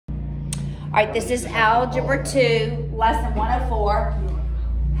All right, this is Algebra 2, Lesson 104,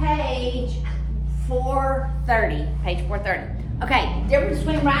 page 430. Page 430. Okay, difference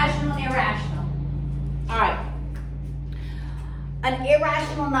between rational and irrational. All right. An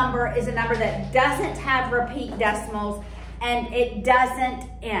irrational number is a number that doesn't have repeat decimals and it doesn't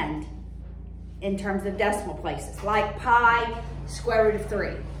end in terms of decimal places, like pi, square root of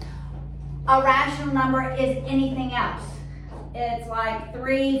 3. A rational number is anything else. It's like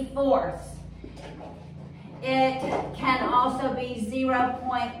 3/4. It can also be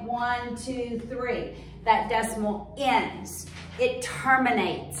 0.123. That decimal ends. It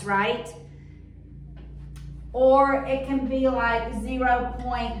terminates, right? Or it can be like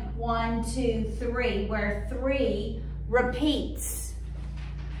 0.123, where 3 repeats.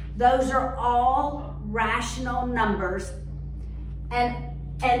 Those are all rational numbers.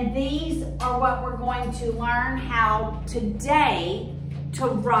 And these are what we're going to learn how today to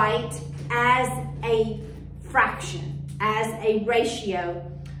write as a fraction, as a ratio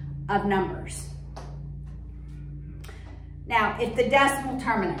of numbers. Now, if the decimal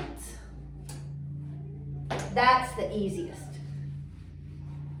terminates, that's the easiest.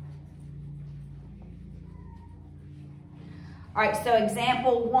 All right, so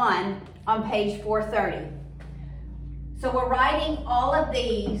example 1 on page 430. So we're writing all of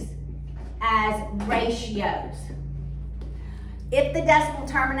these as ratios. If the decimal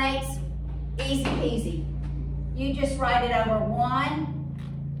terminates, easy peasy. You just write it over 1,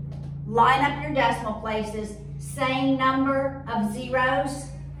 line up your decimal places, same number of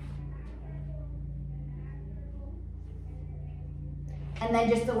zeros, and then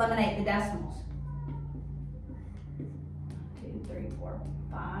just eliminate the decimals. 2, 3, 4,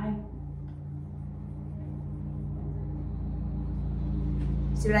 5.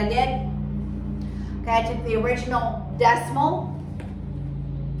 See what I did? Okay, I took the original decimal.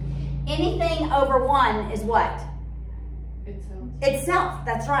 Anything over 1 is what? Itself. Itself,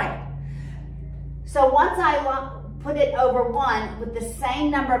 that's right. So once I put it over 1 with the same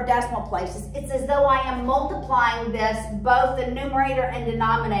number of decimal places, it's as though I am multiplying this, both the numerator and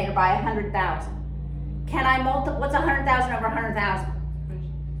denominator, by 100,000. Can I multiply? What's 100,000 over 100,000?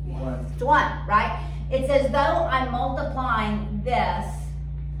 1. It's 1, right? It's as though I'm multiplying this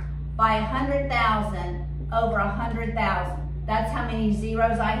by 100,000 over 100,000. That's how many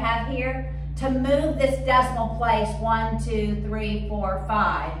zeros I have here. To move this decimal place, 1, 2, 3, 4,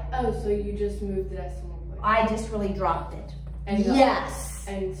 5. Oh, so you just moved the decimal place. I just really dropped it. And yes.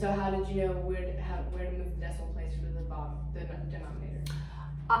 And so how did you know where to move the decimal place for the denominator?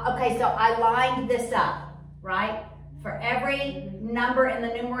 Okay, so I lined this up, right? For every number in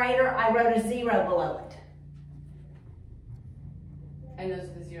the numerator, I wrote a 0 below it. And those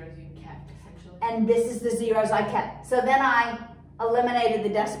are the zeros you kept, essentially. And this is the zeros I kept. So then I eliminated the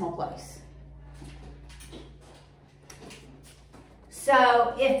decimal place.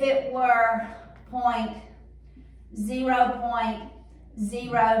 So if it were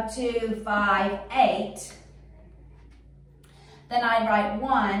 0.0258, then I'd write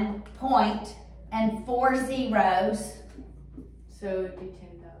 1 point and 4 zeros. So it would be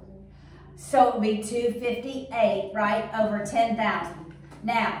 10,000. So it would be 258, right, over 10,000.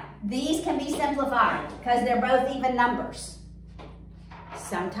 Now, these can be simplified because they're both even numbers.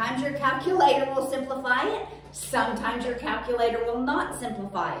 Sometimes your calculator will simplify it. Sometimes your calculator will not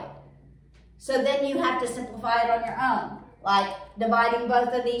simplify it. So then you have to simplify it on your own, like dividing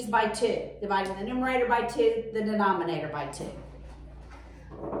both of these by 2, dividing the numerator by 2, the denominator by 2.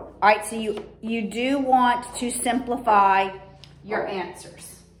 All right, so you do want to simplify your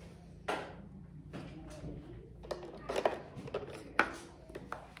answers.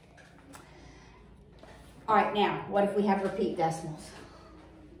 All right, now, what if we have repeat decimals?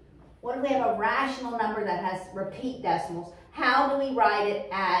 What if we have a rational number that has repeat decimals? How do we write it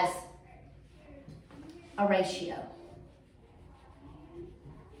as a ratio?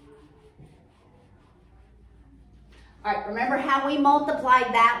 All right, remember how we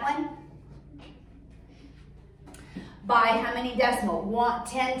multiplied that one? By how many decimal?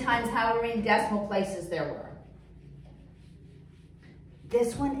 10 times however many decimal places there were.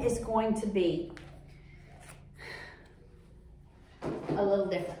 This one is going to be a little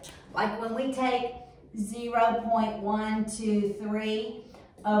different. Like when we take 0.123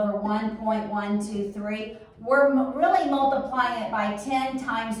 over 1.123, we're really multiplying it by 10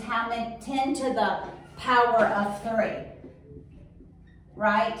 times how many? 10 to the power of 3,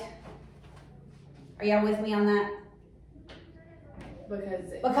 right? Are y'all with me on that?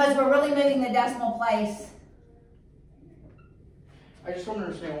 Because we're really moving the decimal place. I just don't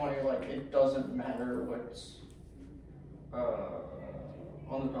understand why, like, it doesn't matter what's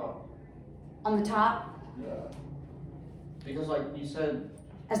on the top. on the top? Yeah. Because like you said.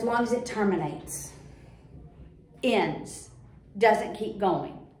 As long as it terminates, ends, doesn't keep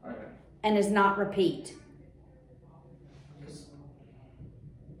going, Okay. and is not repeat.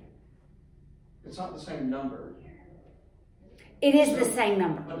 It's not the same number. It is the same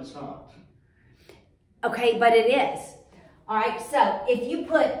number. But it's not. Okay, but it is. All right, so if you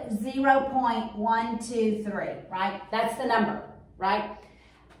put 0.123, right? That's the number, right?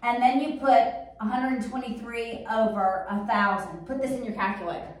 And then you put 123 over 1,000. Put this in your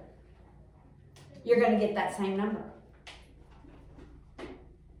calculator. You're going to get that same number.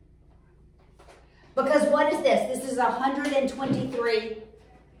 Because what is this? This is 123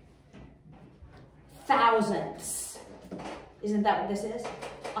 thousandths. Isn't that what this is?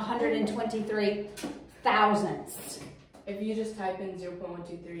 123 thousandths. If you just type in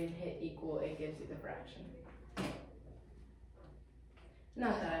 0.123 and hit equal, it gives you the fraction.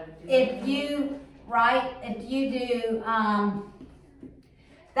 Not that I would do If that. you do,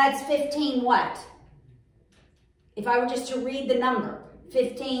 that's 15 what? If I were just to read the number,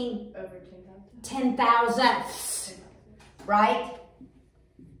 15 Over 10,000? 10 thousandths, right?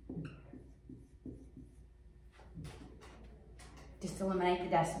 Just eliminate the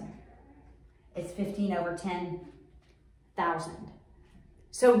decimal. It's 15 over 10,000.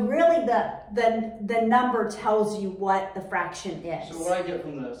 So really the number tells you what the fraction is. So what I get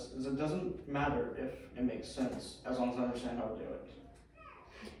from this is it doesn't matter if it makes sense as long as I understand how to do it.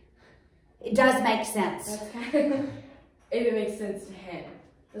 It does make sense. That's kind of, if it makes sense to him.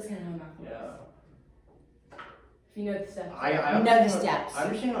 That's kind of how math works. Yeah. If you know the steps. I Know the understand steps. I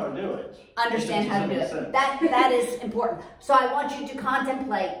understand how to do it. Understand how to do it. That is important. So I want you to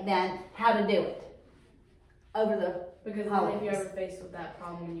contemplate then how to do it over the Because then holidays. if you're ever faced with that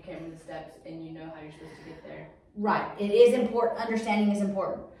problem and you can't remember the steps and you know how you're supposed to get there. Right. It is important. Understanding is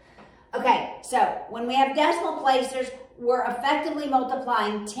important. Okay, so when we have decimal places, we're effectively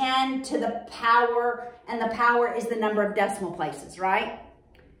multiplying 10 to the power, and the power is the number of decimal places, right?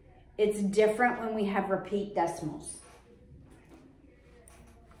 It's different when we have repeat decimals.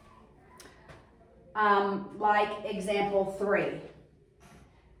 Like example 3.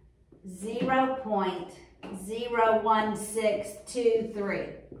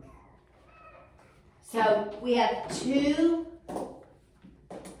 0.01623. So we have two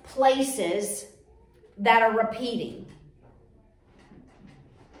places that are repeating.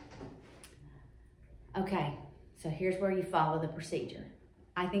 Okay, so here's where you follow the procedure.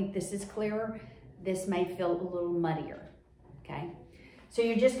 I think this is clearer. This may feel a little muddier, okay? So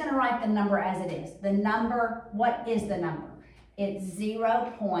you're just gonna write the number as it is. The number, what is the number? It's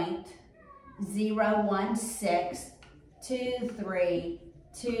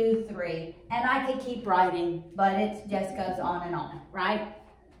 0.0162323, and I could keep writing, but it just goes on and on, right?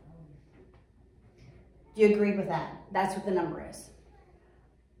 Do you agree with that? That's what the number is.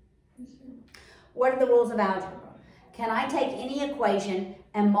 What are the rules of algebra? Can I take any equation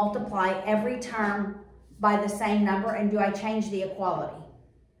and multiply every term by the same number, and do I change the equality?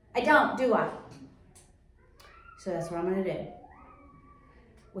 I don't, do I? So that's what I'm going to do.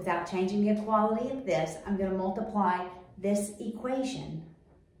 Without changing the equality of this, I'm going to multiply this equation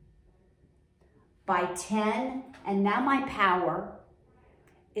by 10, and now my power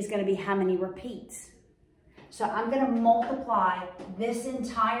is going to be how many repeats. So I'm going to multiply this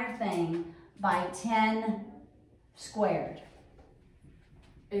entire thing by 10 squared.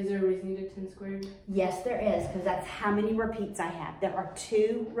 Is there a reason you did 10 squared? Yes, there is, because that's how many repeats I have. There are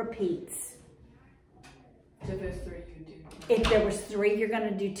 2 repeats. So if there's 3, you would do. If there was 3, you're going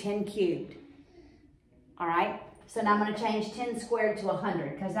to do 10 cubed. All right? So now I'm going to change 10 squared to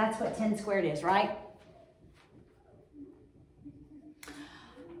 100, because that's what 10 squared is, right?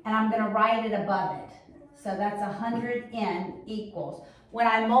 And I'm going to write it above it. So that's 100n equals. When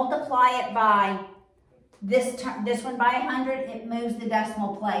I multiply it by this one by 100, it moves the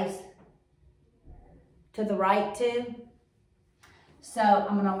decimal place to the right too. So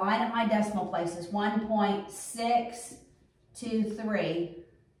I'm going to line up my decimal places. 1.623,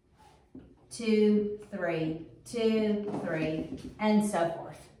 2, 3, 2, 3, and so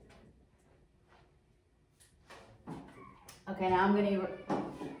forth. Okay, now I'm going to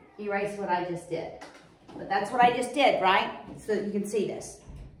erase what I just did. But that's what I just did, right? So that you can see this.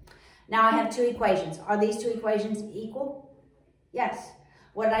 Now I have 2 equations. Are these 2 equations equal? Yes.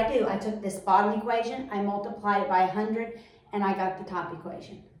 What did I do? I took this bottom equation, I multiplied it by 100, and I got the top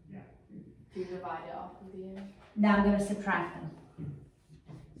equation. Do you divide it off of the end? Now I'm going to subtract them.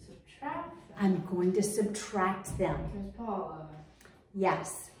 Subtract them. I'm going to subtract them. Miss Paula.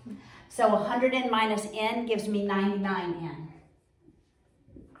 Yes. So 100n minus n gives me 99n.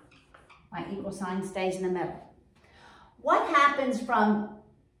 My equal sign stays in the middle. What happens from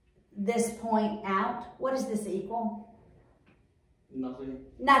this point out? What does this equal? Nothing.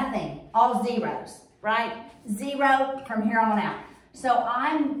 Nothing. All zeros, right? 0 from here on out. So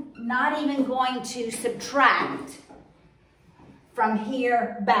I'm not even going to subtract from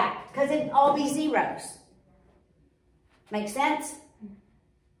here back because it'd all be zeros. Make sense?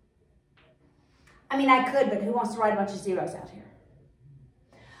 I mean, I could, but who wants to write a bunch of zeros out here?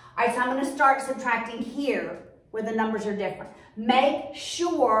 All right, so I'm going to start subtracting here where the numbers are different. Make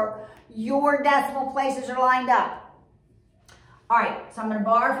sure your decimal places are lined up. All right, so I'm going to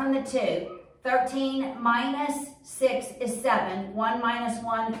borrow from the 2. 13 minus 6 is 7. 1 minus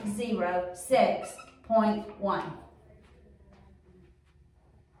 1, 0. 6.1.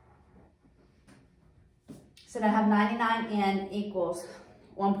 So now I have 99n equals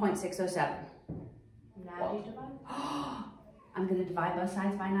 1.607. Now do you divide? I'm going to divide both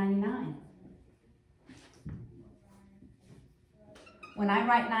sides by 99. When I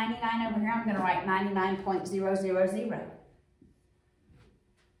write 99 over here, I'm going to write 99.000.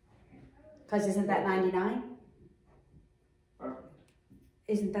 Because isn't that 99?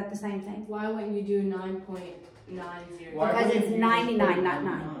 Isn't that the same thing? Why wouldn't you do 9.90? Because it's 99, not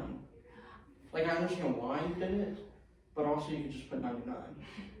 9. Like, I understand why you did it, but also you could just put 99.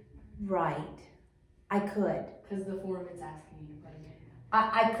 Right. I could. Because the form is asking you to put it.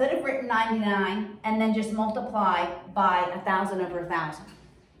 I could have written 99 and then just multiply by 1,000 over 1,000.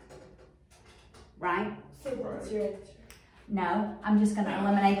 Right? So what's your answer? No, I'm just going to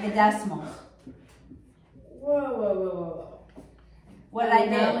eliminate the decimals. Whoa. What did I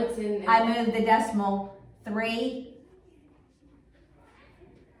do? Now it's in. I moved the decimal 3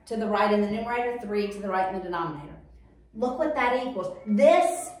 to the right in the numerator, 3 to the right in the denominator. Look what that equals.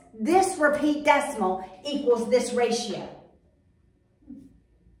 This repeat decimal equals this ratio.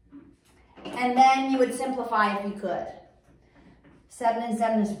 And then you would simplify if you could. 7 and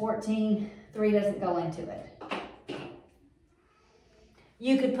 7 is 14. 3 doesn't go into it.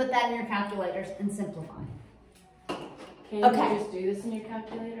 You could put that in your calculators and simplify. Can you just do this in your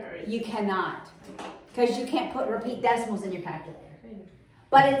calculator? Or You cannot. Because you can't put repeat decimals in your calculator.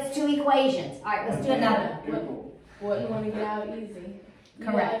 But it's 2 equations. All right, let's do another. What you want to get out easy.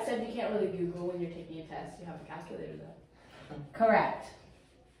 Correct. Yeah, except you can't really Google when you're taking a test. You have a calculator though. Correct.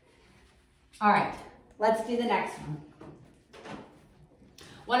 All right, let's do the next one.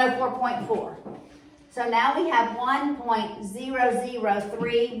 104.4. So now we have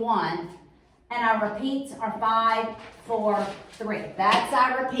 1.0031 and our repeats are 5, 4, 3. That's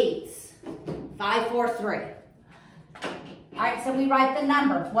our repeats. 5, 4, 3. All right, so we write the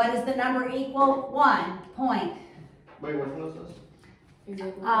number. What does the number equal? 1 point. Wait, which one is this?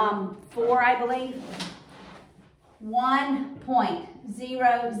 4, I believe.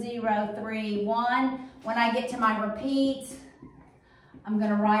 1.0031. When I get to my repeats, I'm going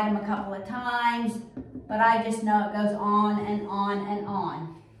to write them a couple of times, but I just know it goes on and on and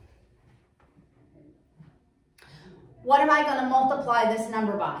on. What am I going to multiply this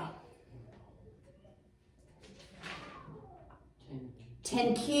number by?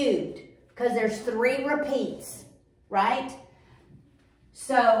 10 cubed, because there's 3 repeats, right?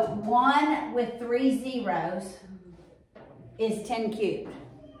 So 1 with 3 zeros is 10 cubed.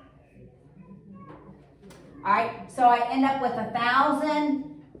 All right, so I end up with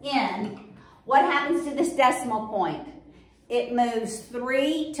 1,000n. What happens to this decimal point? It moves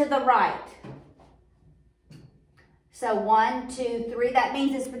 3 to the right. So 1, 2, 3. That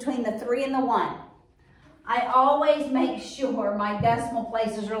means it's between the 3 and the 1. I always make sure my decimal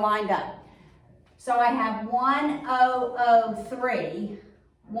places are lined up. So I have 1003,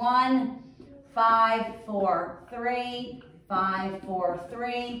 1, 5, 4, 3, 5, 4,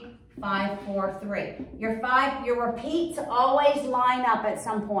 3, 5, 4, 3. Your repeats always line up at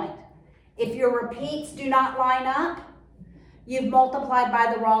some point. If your repeats do not line up, you've multiplied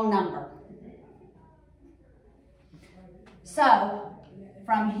by the wrong number. So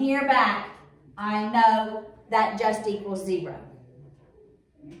from here back, I know that just equals 0.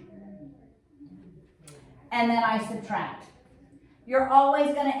 And then I subtract. You're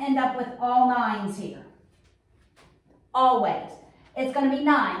always going to end up with all 9s here. Always. It's going to be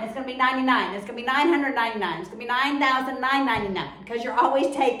 9. It's going to be 99. It's going to be 999. It's going to be 9,999 because you're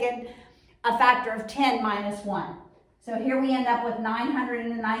always taking a factor of 10 minus 1. So here we end up with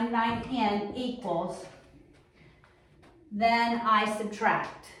 999n equals, then I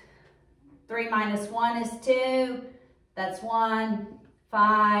subtract. 3 minus 1 is 2. That's 1,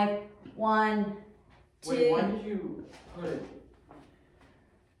 5, 1, 2. Wait, why did you put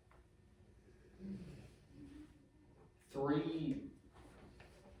 3?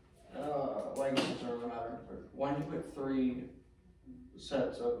 I guess it doesn't really matter. But why don't you put 3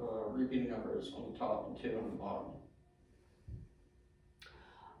 sets of repeating numbers on the top and 2 on the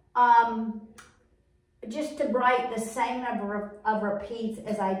bottom? Just to write the same number of repeats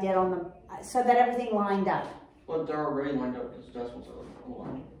as I did on the, so that everything lined up. Well, they're already lined up because decimals are on the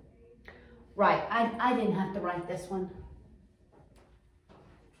line. Right, I didn't have to write this one.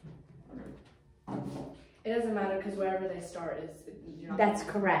 It doesn't matter because wherever they start is. You're not That's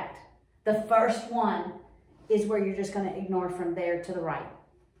correct. The first one is where you're just going to ignore from there to the right.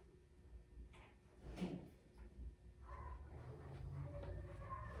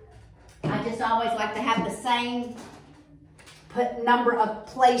 I just always like to have the same number of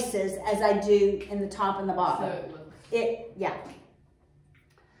places as I do in the top and the bottom. Yeah.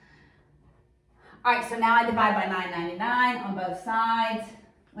 All right, so now I divide by 9.99 on both sides.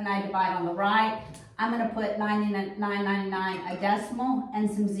 When I divide on the right, I'm going to put 9.99 a decimal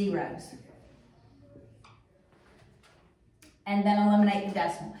and some zeros. And then eliminate the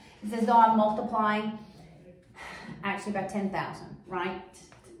decimal. It's as though I'm multiplying actually by 10,000, right?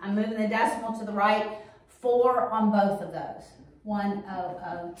 I'm moving the decimal to the right, 4 on both of those.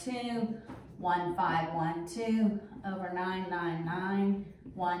 1002, 1512 over 999,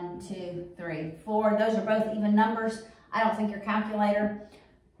 1, 2, 3, 4. Those are both even numbers. I don't think your calculator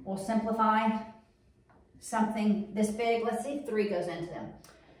will simplify something this big. Let's see if 3 goes into them.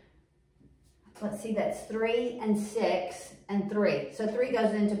 Let's see, that's 3 and 6 and 3. So 3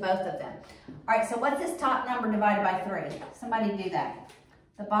 goes into both of them. All right, so what's this top number divided by 3? Somebody do that.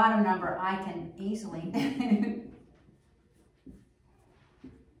 The bottom number I can easily do.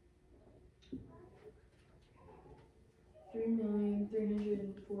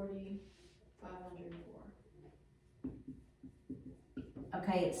 3,340,504.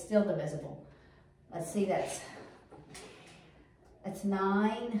 Okay, it's still divisible. Let's see, that's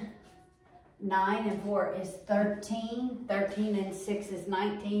 9. 9 and 4 is 13. 13 and 6 is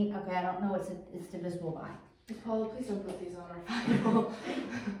 19. Okay, I don't know what it's divisible by. Paula, please don't put these on our file.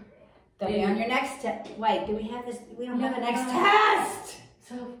 They'll be on your next test. Wait, do we have this? We don't have a next test.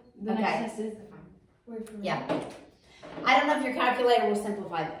 So the next test is the final. Yeah. I don't know if your calculator will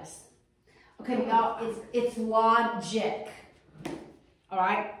simplify this. Okay, y'all, it's logic. All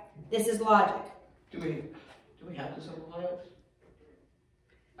right, this is logic. Do we have to simplify it?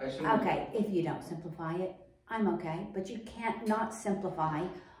 I assume Okay, if you don't simplify it, I'm okay. But you can't not simplify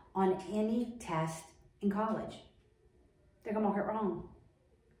on any test in college. They're gonna mark it wrong.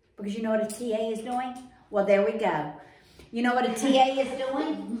 Because you know what a TA is doing? Well, there we go. You know what a TA is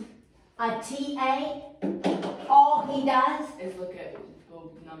doing? A TA, all he does is look at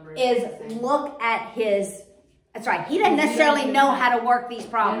the numbers. Look at his, that's right. He doesn't necessarily know how to work these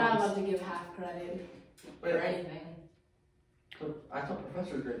problems. You're not allowed to give half credit for anything. I thought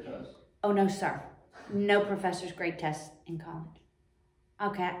professors grade tests. Oh, no, sir. No professors grade tests in college.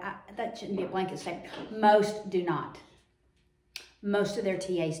 Okay, that shouldn't be a blanket statement. Most do not. Most of their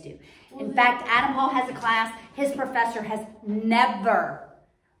TAs do. In fact, Adam Paul has a class. His professor has never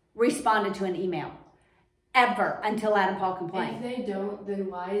responded to an email. Ever, until Adam Paul complained. If they don't, then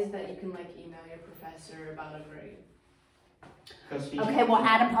why is that you can email your professor about a grade? Okay, well,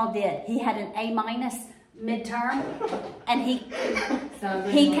 Adam Paul did. He had an A- midterm, and he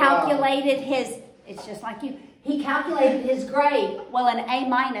calculated his, it's just like you, he calculated his grade. Well, an A-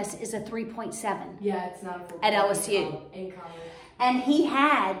 is a 3.7. Yeah, it's not a 4. At LSU. In college. And he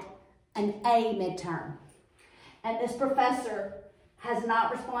had an A midterm. And this professor has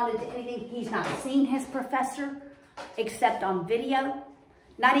not responded to anything. He's not seen his professor except on video,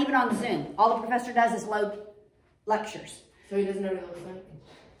 not even on Zoom. All the professor does is load lectures. So he doesn't know what it looks like?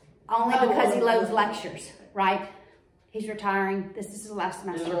 Only because he loads lectures, right? He's retiring. This is his last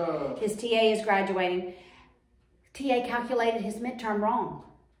semester. His TA is graduating. TA calculated his midterm wrong.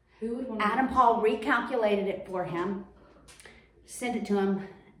 Who would want Adam Paul recalculated it for him, sent it to him,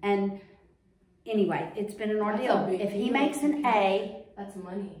 and anyway, it's been an ordeal. If he makes an A... That's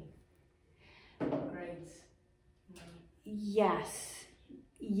money. Grades. Yes.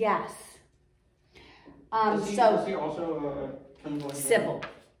 Yes. Is he also civil.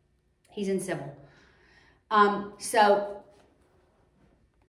 He's in civil. So